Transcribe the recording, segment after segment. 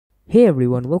Hey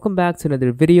everyone, welcome back to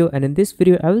another video, and in this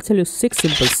video I will tell you 6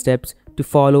 simple steps to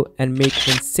follow and make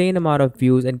insane amount of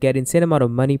views and get insane amount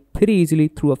of money pretty easily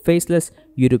through a faceless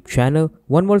YouTube channel.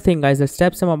 One more thing guys, the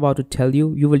steps I'm about to tell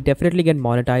you, you will definitely get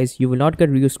monetized, you will not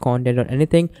get reused content or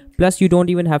anything, plus you don't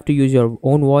even have to use your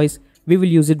own voice. We will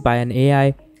use it by an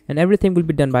AI and everything will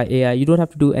be done by AI. You don't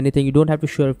have to do anything, you don't have to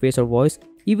show your face or voice.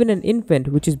 Even an infant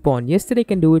which is born yesterday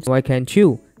can do it, why can't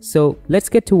you? So let's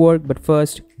get to work, but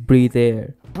first, breathe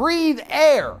air. Breathe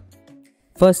air!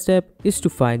 First step is to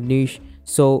find niche.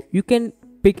 So you can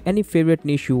pick any favorite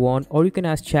niche you want, or you can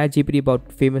ask ChatGPT about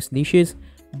famous niches,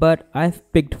 but I've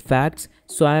picked facts.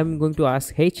 So I'm going to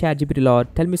ask, hey ChatGPT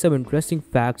Lord, tell me some interesting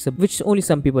facts which only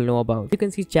some people know about. You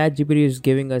can see ChatGPT is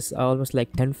giving us almost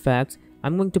like 10 facts.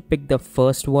 I'm going to pick the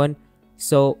first one.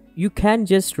 So you can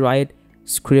just write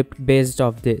script based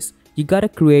off this. You gotta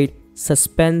create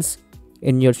suspense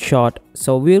in your shot.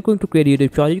 So we're going to create a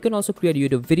YouTube shot. You can also create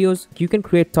YouTube videos. You can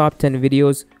create top 10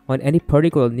 videos on any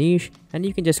particular niche and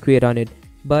you can just create on it.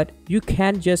 But you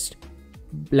can just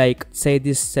like say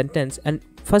this sentence, and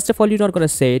first of all, you're not gonna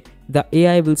say it, the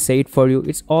AI will say it for you.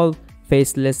 It's all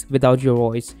faceless without your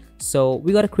voice. So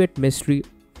we gotta create mystery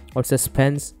or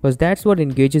suspense, because that's what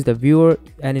engages the viewer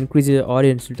and increases the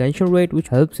audience retention rate, which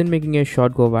helps in making your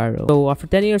shot go viral. So after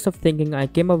 10 years of thinking, I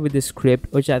came up with this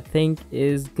script which I think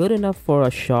is good enough for a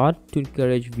shot to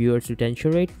encourage viewers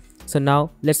retention rate. So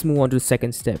now let's move on to the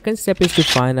second step. Second step is to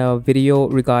find a video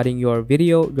regarding your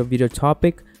video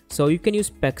topic. So you can use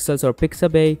Pexels or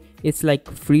Pixabay. It's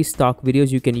like free stock videos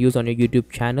you can use on your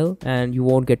YouTube channel and you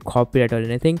won't get copyright or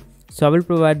anything. So I will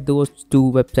provide those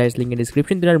 2 websites link in the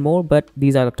description. There are more, but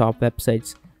these are the top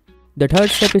websites. The third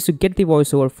step is to get the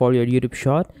voiceover for your YouTube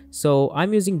shot. So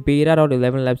I'm using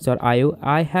beta.11labs.io.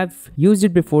 I have used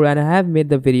it before and I have made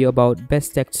the video about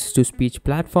best text-to-speech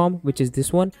platform, which is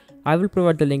this one. I will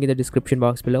provide the link in the description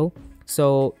box below.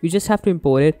 So you just have to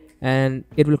import it and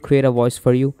it will create a voice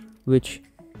for you, which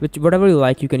whatever you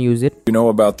like, you can use it. You know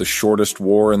about the shortest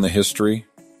war in the history?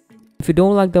 If you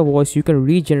don't like the voice, you can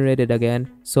regenerate it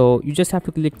again. So you just have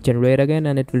to click generate again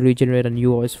and it will regenerate a new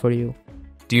voice for you.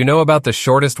 Do you know about the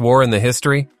shortest war in the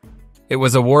history? It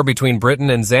was a war between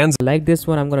Britain and Zanzibar. Like this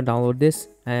one, I'm gonna download this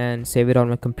and save it on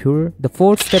my computer. The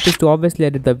fourth step is to obviously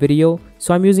edit the video.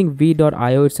 So I'm using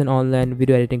v.io. It's an online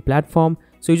video editing platform.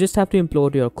 So you just have to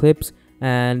upload your clips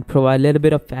and provide a little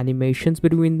bit of animations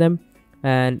between them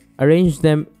and arrange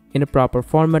them in a proper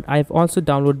format. I've also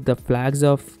downloaded the flags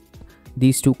of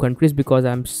these 2 countries because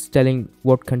I'm telling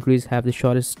what countries have the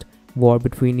shortest war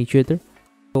between each other.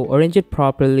 So arrange it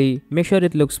properly, make sure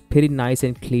it looks pretty nice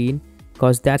and clean,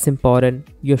 because that's important.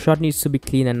 Your shot needs to be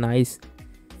clean and nice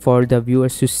for the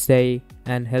viewers to stay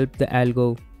and help the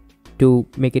algo to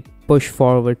make it push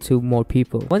forward to more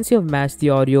people. Once you have matched the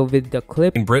audio with the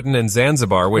clip In Britain and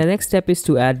Zanzibar, the next step is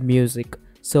to add music.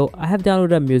 So I have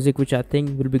downloaded a music which I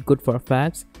think will be good for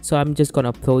facts. So I'm just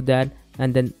gonna upload that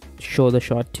and then show the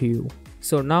shot to you.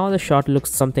 So now the shot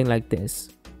looks something like this.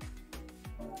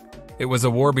 it was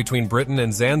a war between Britain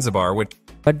and Zanzibar, which...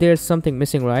 But there's something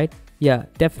missing, right? Yeah,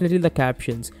 definitely the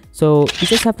captions. So you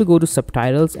just have to go to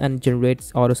subtitles and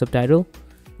generate auto subtitle,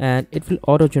 and it will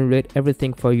auto generate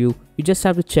everything for you. You just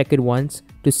have to check it once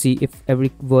to see if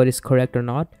every word is correct or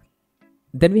not.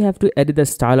 Then we have to edit the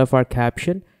style of our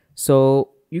caption. So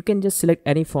you can just select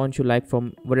any font you like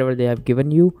from whatever they have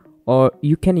given you, or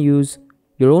you can use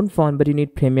your own font, but you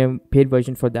need premium paid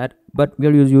version for that. But we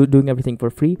are doing everything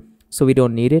for free, so we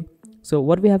don't need it. So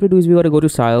what we have to do is we got to go to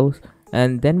styles,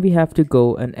 and then we have to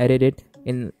go and edit it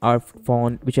in our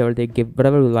font, whichever they give,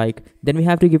 whatever we like. Then we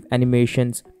have to give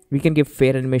animations. We can give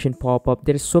fade animation, pop-up.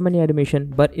 There is so many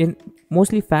animation, but in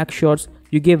mostly fact shots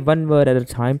you give 1 word at a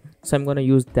time. So I'm gonna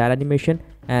use that animation,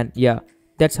 and yeah,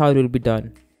 that's how it will be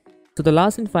done. So the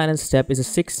last and final step is a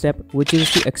 6th step, which is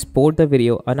to export the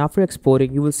video. And after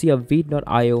exporting, you will see a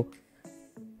v.io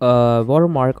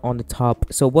watermark on the top.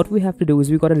 So what we have to do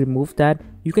is we gotta remove that.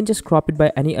 You can just crop it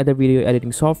by any other video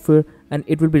editing software and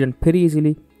it will be done pretty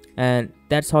easily, and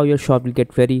that's how your shot will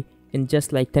get ready in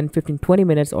just like 10, 15, 20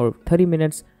 minutes or 30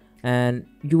 minutes, and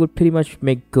you will pretty much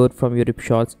make good from YouTube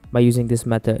shots by using this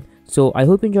method. So I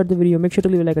hope you enjoyed the video. Make sure to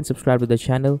leave a like and subscribe to the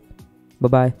channel. Bye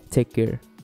bye, take care.